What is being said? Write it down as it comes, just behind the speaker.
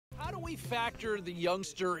we factor the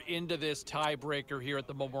youngster into this tiebreaker here at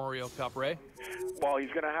the Memorial Cup, Ray? Well, he's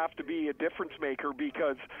going to have to be a difference maker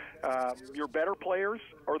because your better players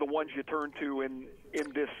are the ones you turn to in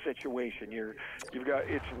this situation. You've got,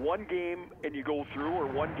 it's one game and you go through, or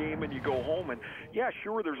one game and you go home. And yeah,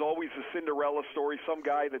 sure, there's always a Cinderella story, some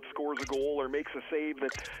guy that scores a goal or makes a save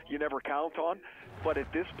that you never count on. But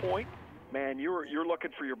at this point, man, you're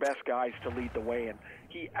looking for your best guys to lead the way, and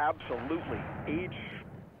he absolutely, age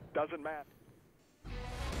doesn't matter.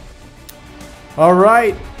 All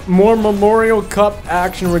right, more Memorial Cup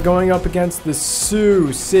action. We're going up against the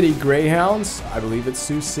Sioux City Greyhounds. I believe it's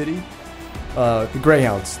Sioux City. The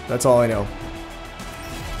Greyhounds, that's all I know.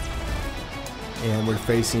 And we're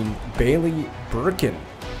facing Bailey Birkin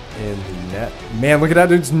in the net. Man, look at that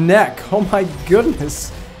dude's neck. Oh my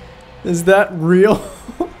goodness. Is that real?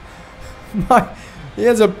 He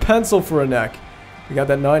has a pencil for a neck. We got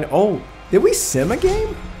that 9. Oh, did we sim a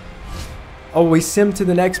game? Oh, we simmed to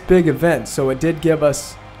the next big event, so it did give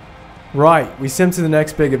us... Right, we simmed to the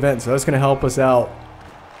next big event, so that's going to help us out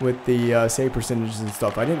with the save percentages and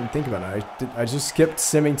stuff. I didn't think about it. I just skipped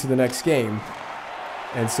simming to the next game,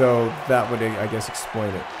 and so that would, I guess,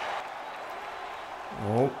 explain it.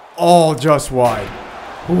 Oh, just wide.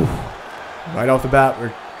 Whew. Right off the bat,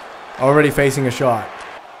 we're already facing a shot.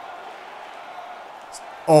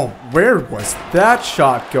 Oh, where was that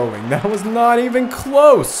shot going? That was not even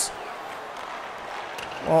close.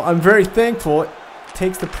 Well, I'm very thankful. It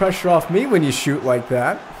takes the pressure off me when you shoot like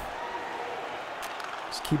that.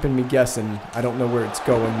 It's keeping me guessing. I don't know where it's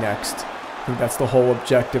going next. I think that's the whole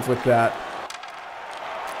objective with that.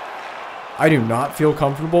 I do not feel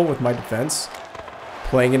comfortable with my defense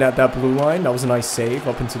playing it at that blue line. That was a nice save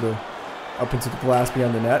up into the glass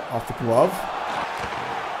behind the net, off the glove.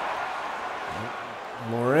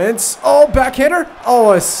 Lawrence. Oh, backhander.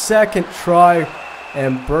 Oh, a second try.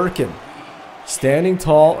 And Birkin standing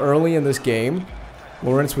tall early in this game.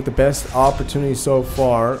 Lawrence with the best opportunity so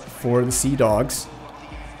far for the Sea Dogs.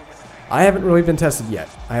 I haven't really been tested yet.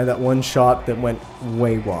 I had that one shot that went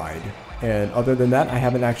way wide. And other than that, I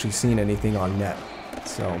haven't actually seen anything on net.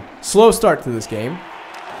 So, slow start to this game.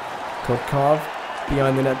 Kotkov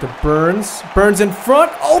behind the net to Burns. Burns in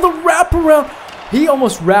front. Oh, the wraparound. He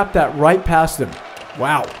almost wrapped that right past him.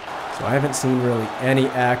 Wow. So I haven't seen really any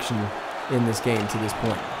action in this game to this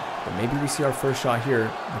point. But maybe we see our first shot here.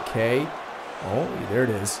 McKay. Oh, there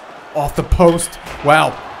it is. Off the post.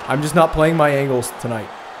 Wow. I'm just not playing my angles tonight.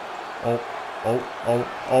 Oh.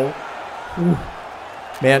 Ooh.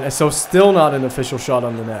 Man, so still not an official shot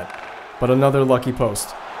on the net. But another lucky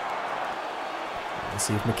post. Let's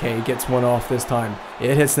see if McKay gets one off this time.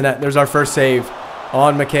 It hits the net. There's our first save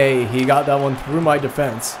on McKay. He got that one through my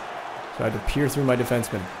defense. So I had to peer through my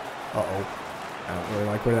defenseman. Uh-oh. I don't really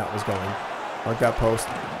like where that was going. Like that post.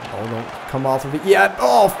 Oh, don't come off of it yet.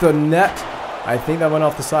 Off the net. I think that went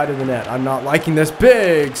off the side of the net. I'm not liking this.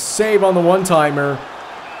 Big save on the one-timer.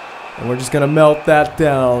 And we're just going to melt that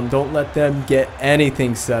down. Don't let them get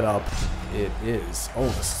anything set up. It is. Oh,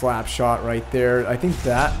 the slap shot right there. I think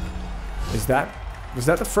that... Was that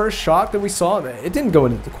the first shot that we saw? It didn't go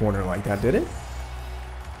into the corner like that, did it?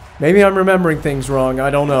 Maybe I'm remembering things wrong.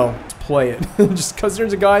 I don't know. Let's play it. Just because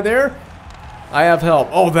there's a guy there, I have help.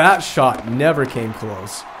 Oh, that shot never came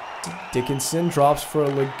close. Dickinson drops for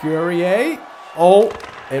Ligurier. Oh,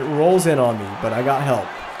 it rolls in on me, but I got help.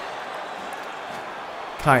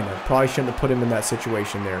 Kind of. Probably shouldn't have put him in that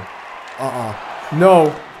situation there.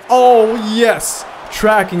 No. Oh, yes.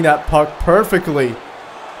 Tracking that puck perfectly.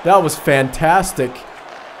 That was fantastic.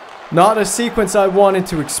 Not a sequence I wanted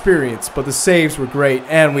to experience, but the saves were great,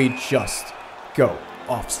 and we just go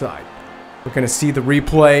offside. We're going to see the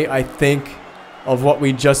replay, I think, of what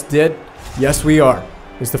we just did. Yes, we are.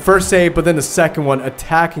 It's the first save, but then the second one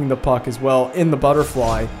attacking the puck as well in the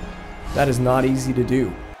butterfly. That is not easy to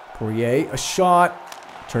do. Poirier, a shot.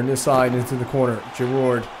 Turned aside into the corner.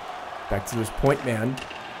 Giroud back to his point man.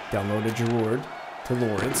 Down low to Giroud. To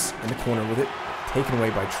Lawrence in the corner with it. Taken away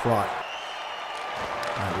by Trott.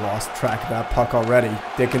 I lost track of that puck already.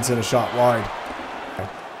 Dickinson a shot wide.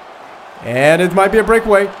 And it might be a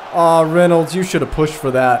breakaway. Oh, Reynolds, you should have pushed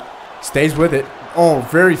for that. Stays with it. Oh,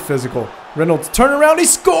 very physical. Reynolds turn around. He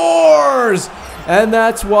scores! And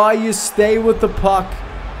that's why you stay with the puck.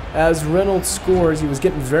 As Reynolds scores, he was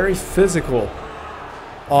getting very physical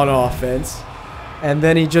on offense. And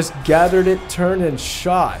then he just gathered it, turned, and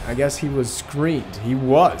shot. I guess he was screened. He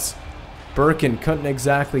was. Birkin couldn't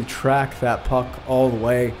exactly track that puck all the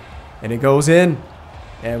way. And it goes in.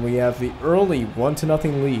 And we have the early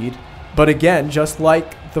 1-0 lead. But again, just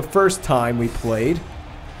like the first time we played,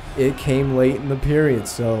 it came late in the period.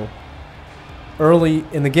 So early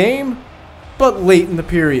in the game, but late in the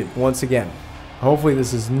period once again. Hopefully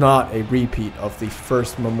this is not a repeat of the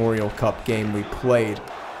first Memorial Cup game we played.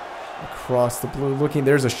 Across the blue, looking,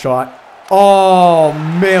 there's a shot. Oh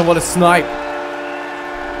man, what a snipe.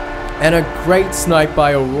 And a great snipe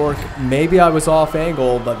by O'Rourke. Maybe I was off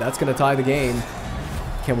angle, but that's going to tie the game.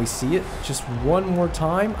 Can we see it just one more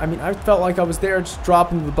time? I mean, I felt like I was there just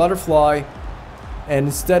dropping the butterfly. And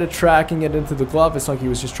instead of tracking it into the glove, it's like he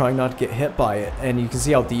was just trying not to get hit by it. And you can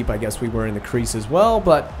see how deep, I guess, we were in the crease as well.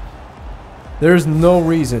 But there's no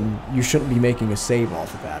reason you shouldn't be making a save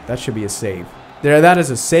off of that. That should be a save. That is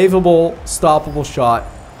a savable, stoppable shot.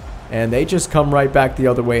 And they just come right back the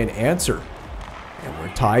other way and answer. And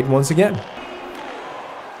we're tied once again.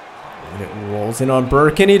 And it rolls in on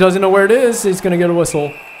Birkin. He doesn't know where it is. He's going to get a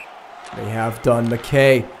whistle. They have done.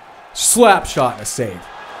 McKay. Slap shot and a save.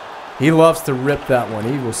 He loves to rip that one.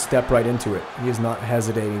 He will step right into it. He is not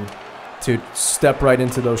hesitating to step right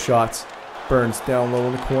into those shots. Burns down low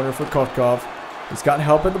in the corner for Kotkov. He's got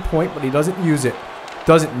help at the point, but he doesn't use it.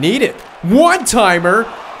 Doesn't need it. One-timer.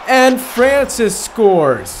 And Francis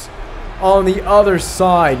scores. On the other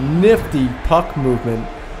side, nifty puck movement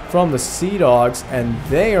from the Sea Dogs, and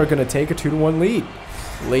they are going to take a 2-1 lead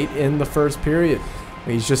late in the first period.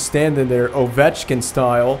 He's just standing there Ovechkin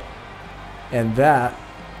style, and that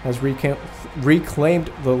has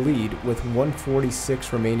reclaimed the lead with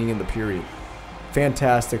 1:46 remaining in the period.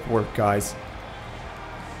 Fantastic work, guys.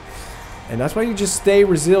 And that's why you just stay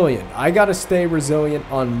resilient. I got to stay resilient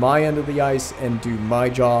on my end of the ice and do my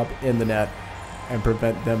job in the net and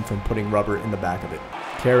prevent them from putting rubber in the back of it.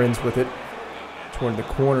 Cairns with it toward the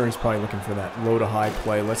corner. He's probably looking for that low to high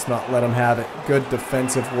play. Let's not let him have it. Good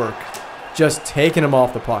defensive work. Just taking him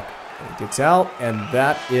off the puck. It gets out, and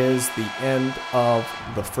that is the end of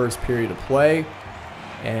the first period of play.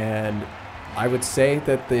 And I would say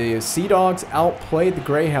that the Sea Dogs outplayed the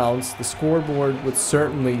Greyhounds. The scoreboard would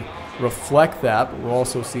certainly reflect that, but we'll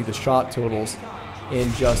also see the shot totals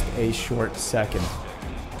in just a short second.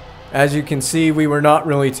 As you can see, we were not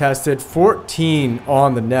really tested. 14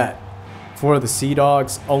 on the net for the Sea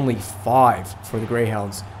Dogs, only 5 for the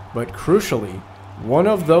Greyhounds. But crucially, one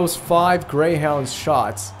of those 5 Greyhounds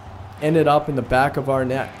shots ended up in the back of our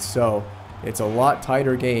net. So it's a lot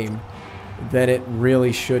tighter game than it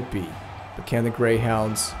really should be. But can the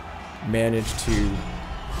Greyhounds manage to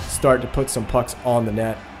start to put some pucks on the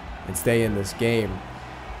net and stay in this game?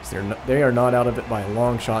 They are not out of it by a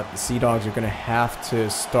long shot. The Sea Dogs are going to have to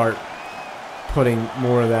start putting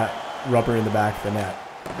more of that rubber in the back of the net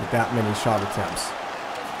with that many shot attempts.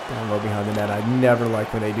 Down low behind the net. I never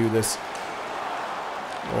like when they do this.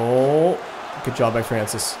 Oh, good job by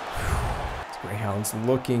Francis. Greyhounds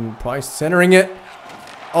looking, probably centering it.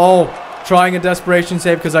 Oh, trying a desperation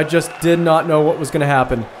save because I just did not know what was going to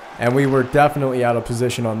happen. And we were definitely out of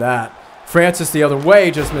position on that. Francis the other way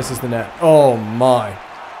just misses the net. Oh my.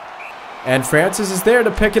 And Francis is there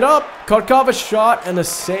to pick it up. Kotkov a shot and a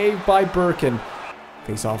save by Birkin.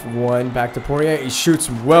 Face off one, back to Poirier. He shoots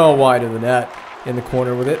well wide of the net in the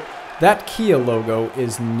corner with it. That Kia logo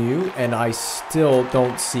is new, and I still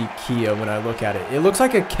don't see Kia when I look at it. It looks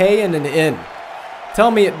like a K and an N.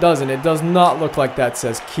 Tell me it doesn't. It does not look like that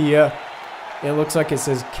says Kia. It looks like it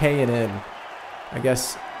says K and N. I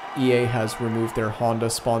guess EA has removed their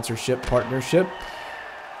Honda sponsorship partnership,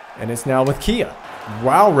 and it's now with Kia.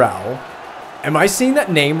 Wow Rao. Am I seeing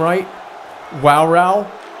that name right? Wow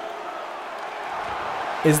Rao.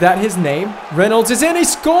 Is that his name? Reynolds is in. He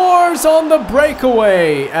scores on the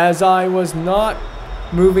breakaway. As I was not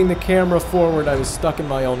moving the camera forward, I was stuck in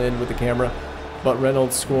my own end with the camera. But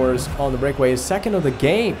Reynolds scores on the breakaway. His second of the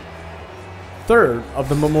game. Third of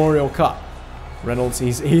the Memorial Cup. Reynolds,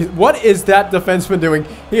 what is that defenseman doing?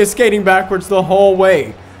 He is skating backwards the whole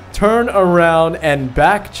way. Turn around and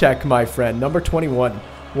back check, my friend. Number 21.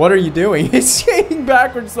 What are you doing? He's skating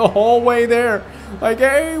backwards the whole way there. Like,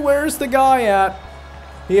 hey, where's the guy at?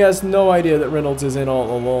 He has no idea that Reynolds is in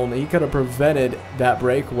all alone. He could have prevented that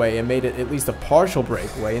breakaway and made it at least a partial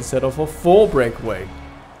breakaway instead of a full breakaway.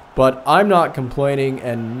 But I'm not complaining,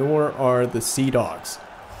 and nor are the Sea Dogs.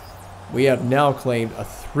 We have now claimed a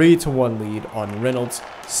 3-1 lead on Reynolds'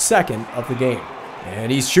 second of the game. And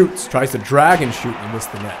he shoots, tries to drag and shoot and miss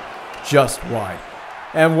the net. Just wide.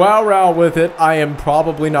 And Wow Rao with it. I am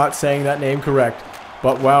probably not saying that name correct,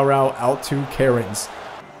 but Wow Rao out to Cairns.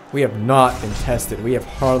 We have not been tested. We have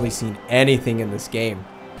hardly seen anything in this game.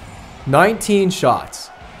 19 shots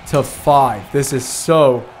to 5. This is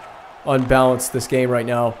so unbalanced, this game right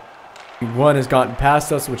now. One has gotten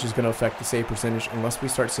past us, which is going to affect the save percentage unless we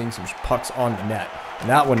start seeing some pucks on the net. And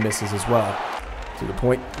that one misses as well. To the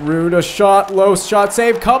point. Rude, a shot, low shot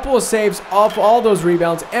save. Couple of saves off all those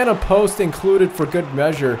rebounds. And a post included for good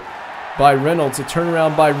measure by Reynolds. A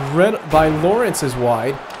turnaround by Lawrence is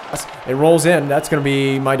wide. It rolls in. That's going to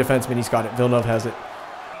be my defenseman. He's got it. Villeneuve has it.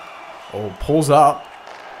 Oh, pulls up.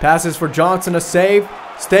 Passes for Johnson. A save.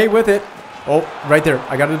 Stay with it. Oh, right there.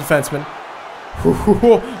 I got a defenseman.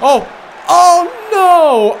 Oh. Oh,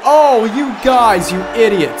 no. Oh, you guys, you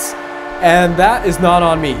idiots. And that is not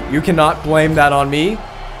on me. You cannot blame that on me.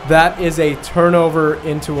 That is a turnover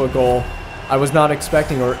into a goal. I was not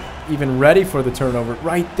expecting or even ready for the turnover.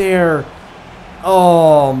 Right there.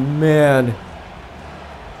 Oh, man.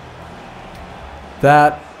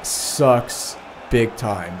 That sucks big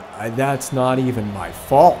time. That's not even my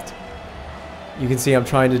fault. You can see I'm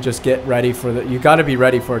trying to just get ready for the... You got to be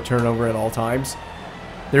ready for a turnover at all times.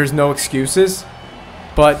 There's no excuses.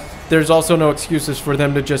 But there's also no excuses for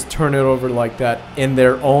them to just turn it over like that in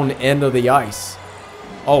their own end of the ice.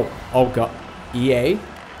 Oh God. EA?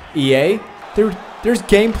 There's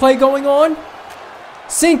gameplay going on?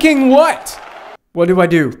 Syncing what? What do I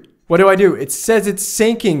do? What do I do? It says it's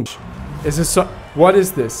syncing. Is this so? What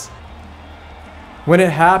is this? When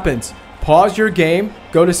it happens, pause your game,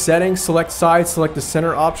 go to settings, select side, select the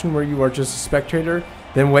center option where you are just a spectator,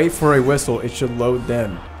 then wait for a whistle. It should load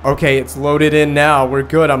then. Okay, it's loaded in now. We're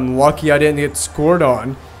good. I'm lucky I didn't get scored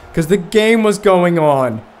on because the game was going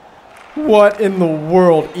on. What in the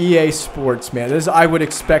world? EA Sports, man. I would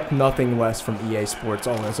expect nothing less from EA Sports.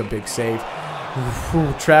 Oh, that's a big save.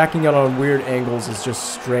 Ooh, tracking it on weird angles is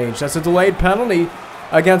just strange. That's a delayed penalty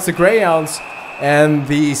against the Greyhounds. And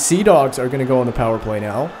the Sea Dogs are going to go on the power play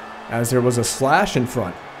now, as there was a slash in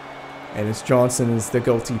front. And it's Johnson is the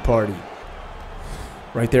guilty party.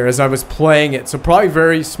 Right there as I was playing it. So probably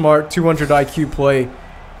very smart 200 IQ play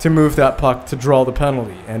to move that puck to draw the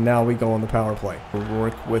penalty. And now we go on the power play. We'll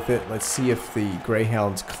work with it. Let's see if the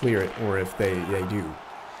Greyhounds clear it or if they do.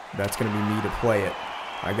 That's going to be me to play it.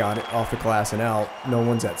 I got it off the glass and out. No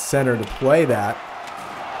one's at center to play that.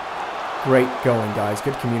 Great going, guys.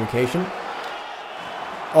 Good communication.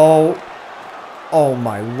 Oh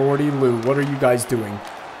my lordy Lou. What are you guys doing?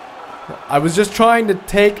 I was just trying to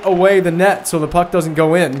take away the net so the puck doesn't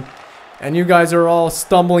go in. And you guys are all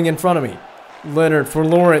stumbling in front of me. Leonard for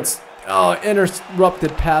Lawrence. Oh,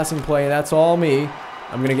 interrupted passing play. That's all me.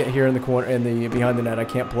 I'm going to get here in the corner, behind the net. I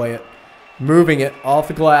can't play it. Moving it off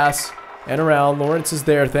the glass and around. Lawrence is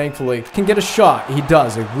there, thankfully. Can get a shot. He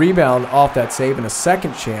does. A rebound off that save and a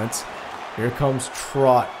second chance. Here comes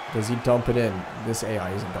Trot. Does he dump it in? This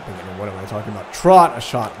AI isn't dumping it in. What am I talking about? Trot, a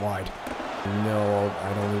shot wide. No,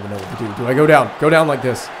 I don't even know what to do. Do I go down? Go down like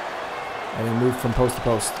this. And then move from post to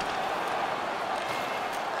post.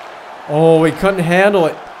 Oh, he couldn't handle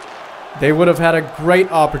it. They would have had a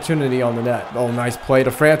great opportunity on the net. Oh, nice play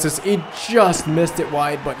to Francis. He just missed it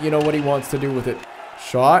wide, but you know what he wants to do with it.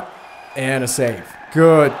 Shot and a save.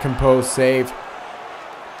 Good composed save.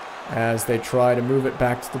 As they try to move it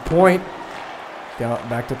back to the point. Down,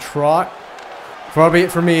 back to Trot. Far be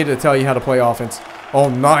it for me to tell you how to play offense. Oh,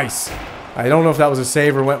 nice. I don't know if that was a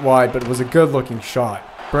save or went wide, but it was a good-looking shot.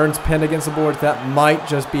 Burns pinned against the board. That might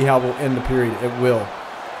just be how we'll end the period. It will.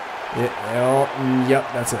 Yep,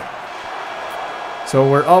 that's it. So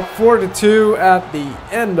we're up 4-2 at the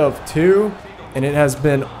end of 2. And it has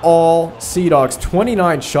been all Sea Dogs.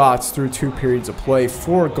 29 shots through 2 periods of play.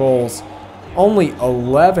 4 goals. Only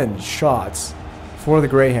 11 shots for the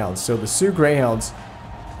Greyhounds. So the Sioux Greyhounds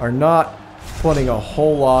are not putting a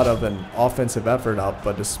whole lot of an offensive effort up.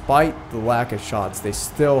 But despite the lack of shots, they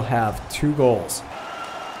still have 2 goals.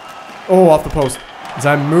 Oh, off the post. As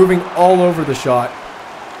I'm moving all over the shot.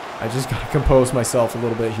 I just got to compose myself a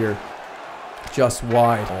little bit here. Just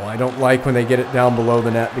wide. Oh, I don't like when they get it down below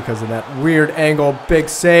the net because of that weird angle. Big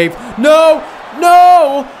save. No!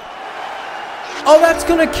 No! Oh, that's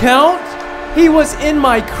going to count? He was in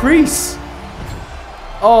my crease.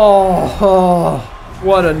 Oh,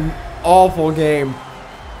 what an awful game.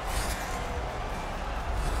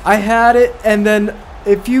 I had it, and then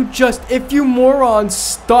if you morons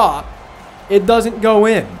stop, it doesn't go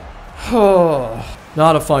in. Oh,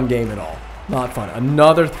 not a fun game at all. Not fun.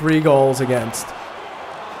 Another 3 goals against.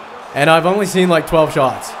 And I've only seen like 12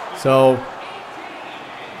 shots. So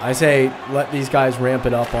I say let these guys ramp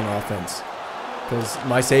it up on offense. Because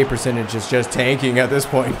my save percentage is just tanking at this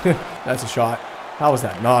point. That's a shot. How was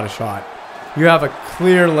that not a shot? You have a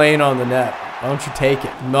clear lane on the net. Why don't you take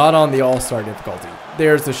it? Not on the all-star difficulty.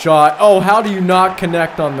 There's the shot. Oh, how do you not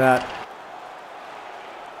connect on that?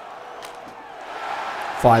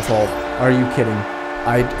 5-hole. Are you kidding?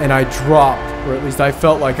 I dropped, or at least I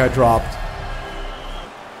felt like I dropped.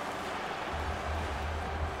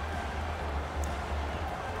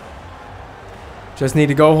 Just need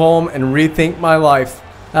to go home and rethink my life.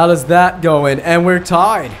 How does that go in? And we're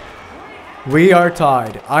tied. We are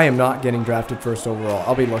tied. I am not getting drafted first overall.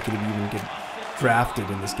 I'll be lucky to even get drafted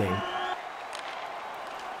in this game.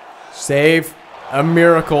 Save. A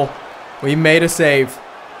miracle. We made a save.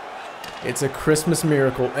 It's a Christmas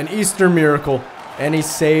miracle. An Easter miracle. Any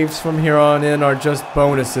saves from here on in are just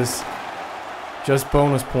bonuses. Just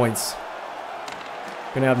bonus points.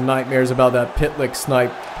 Gonna have nightmares about that Pitlick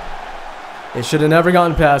snipe. It should have never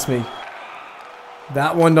gotten past me.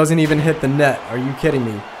 That one doesn't even hit the net. Are you kidding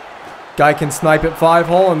me? Guy can snipe at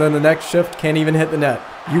 5-hole and then the next shift can't even hit the net.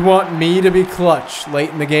 You want me to be clutch late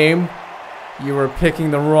in the game? You were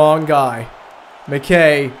picking the wrong guy.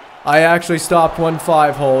 McKay, I actually stopped one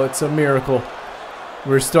 5-hole. It's a miracle.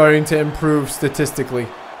 We're starting to improve statistically.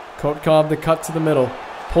 Kotkov, the cut to the middle.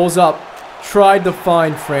 Pulls up. Tried to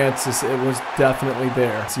find Francis. It was definitely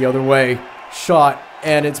there. It's the other way. Shot.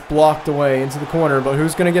 And it's blocked away into the corner. But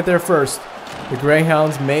who's going to get there first? The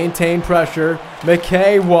Greyhounds maintain pressure.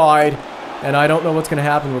 McKay wide. And I don't know what's going to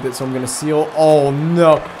happen with it, so I'm going to seal. Oh,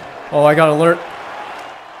 no. Oh, I got to learn.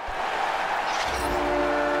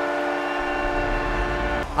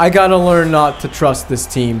 I got to learn not to trust this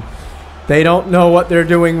team. They don't know what they're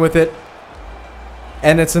doing with it.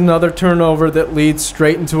 And it's another turnover that leads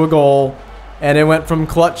straight into a goal. And it went from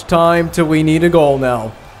clutch time to we need a goal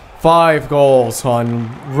now. 5 goals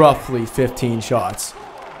on roughly 15 shots.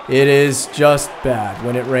 It is just bad.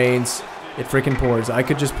 When it rains, it freaking pours. I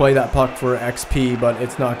could just play that puck for XP, but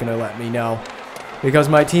it's not going to let me now because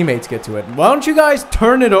my teammates get to it. Why don't you guys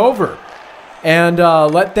turn it over and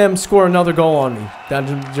let them score another goal on me? That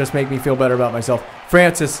would just make me feel better about myself.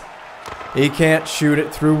 Francis, he can't shoot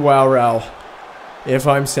it through Wow, if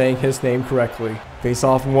I'm saying his name correctly. Face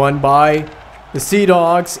off won by the Sea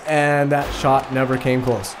Dogs, and that shot never came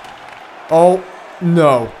close. Oh,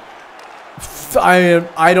 no.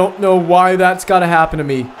 I don't know why that's got to happen to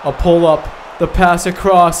me. A pull up, the pass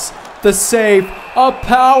across, the save, a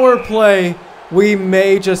power play. We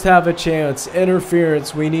may just have a chance.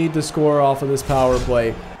 Interference. We need to score off of this power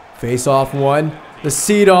play. Face off one. The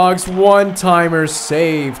Sea Dogs one-timers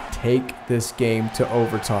save. Take this game to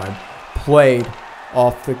overtime. Played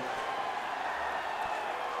off the...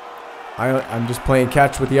 I'm just playing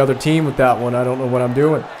catch with the other team with that one. I don't know what I'm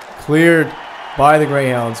doing. Cleared by the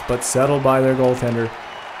Greyhounds, but settled by their goaltender.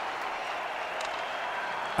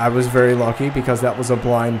 I was very lucky because that was a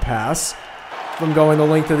blind pass from going the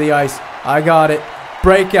length of the ice. I got it.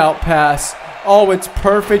 Breakout pass. Oh, it's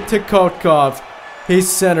perfect to Kotkov. He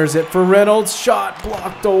centers it for Reynolds. Shot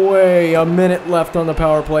blocked away. A minute left on the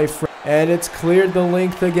power play. And it's cleared the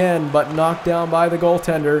length again, but knocked down by the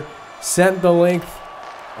goaltender. Sent the length.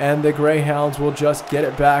 And the Greyhounds will just get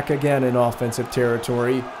it back again in offensive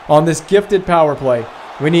territory. On this gifted power play,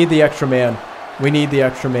 we need the extra man. We need the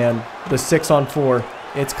extra man. The 6-on-4.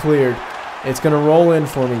 It's cleared. It's going to roll in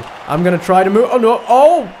for me. I'm going to try to move. Oh, no.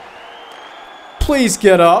 Oh! Please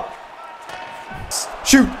get up.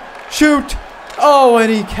 Shoot. Shoot. Oh,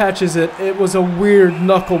 and he catches it. It was a weird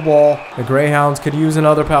knuckleball. The Greyhounds could use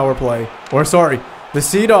another power play. Or, sorry, the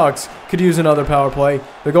Sea Dogs could use another power play.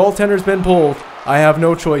 The goaltender's been pulled. I have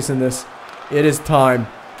no choice in this. It is time.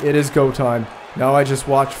 It is go time. Now I just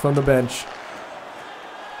watch from the bench.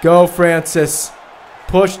 Go, Francis.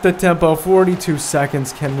 Push the tempo. 42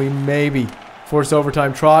 seconds. Can we maybe force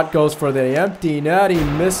overtime? Trot goes for the empty net. He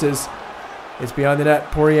misses. It's behind the net.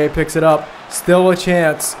 Poirier picks it up. Still a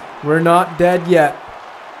chance. We're not dead yet.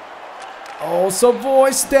 Oh, Savoy,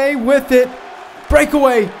 stay with it.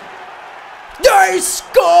 Breakaway. They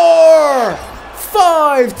score!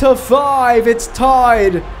 5-5. It's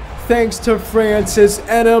tied thanks to Francis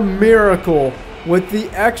and a miracle with the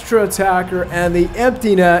extra attacker and the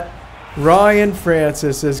empty net. Ryan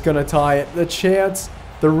Francis is going to tie it. The chance,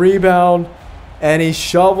 the rebound, and he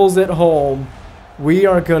shovels it home. We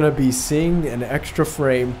are going to be seeing an extra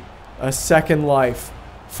frame, a second life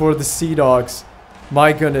for the Sea Dogs.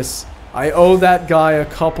 My goodness, I owe that guy a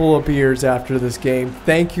couple of beers after this game.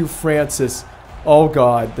 Thank you, Francis. Oh,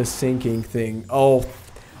 God, the sinking thing. Oh,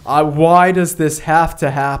 why does this have to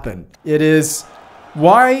happen? It is...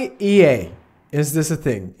 Why, EA, is this a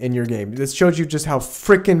thing in your game? This shows you just how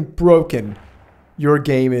freaking broken your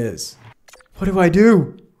game is. What do I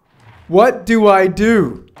do? What do I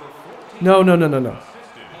do? No, no, no, no, no.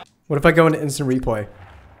 What if I go into instant replay?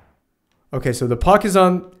 Okay, so the puck is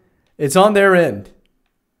on... It's on their end.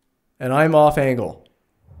 And I'm off angle.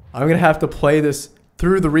 I'm going to have to play this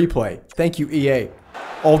through the replay. Thank you, EA.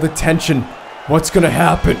 All the tension. What's going to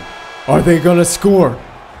happen? Are they going to score?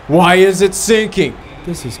 Why is it sinking?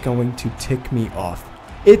 This is going to tick me off.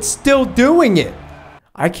 It's still doing it.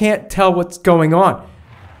 I can't tell what's going on.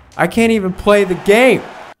 I can't even play the game.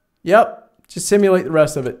 Yep, just simulate the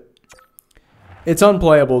rest of it. It's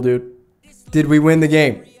unplayable, dude. Did we win the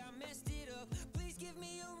game?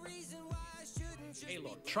 Hey,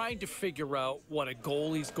 look, trying to figure out what a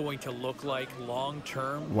goalie's going to look like long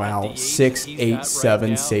term. Wow, at the age he's at 687 right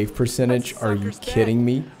now, save percentage. that's Are you sucker's kidding dead.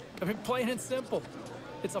 me? I mean, plain and simple.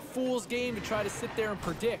 It's a fool's game to try to sit there and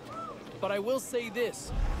predict. But I will say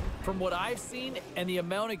this. From what I've seen and the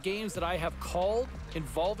amount of games that I have called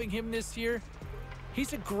involving him this year,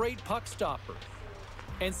 he's a great puck stopper.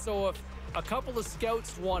 And so if a couple of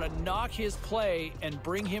scouts want to knock his play and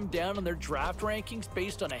bring him down on their draft rankings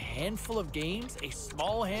based on a handful of games, a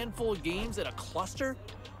small handful of games in a cluster,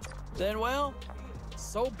 then, well,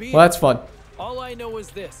 so be it. Well, that's fun. All I know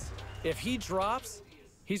is this. If he drops,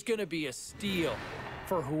 he's going to be a steal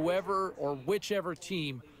for whoever or whichever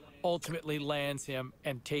team ultimately lands him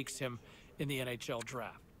and takes him in the NHL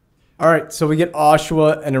draft. All right, so we get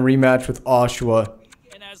Oshawa and a rematch with Oshawa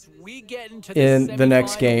And as we get into in the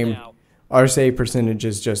next semifinal game. now, Our save percentage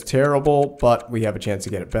is just terrible, but we have a chance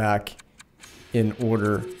to get it back in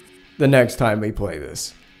order the next time we play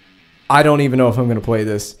this. I don't even know if I'm going to play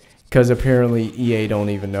this because apparently EA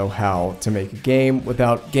don't even know how to make a game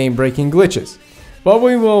without game-breaking glitches. But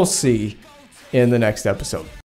we will see in the next episode.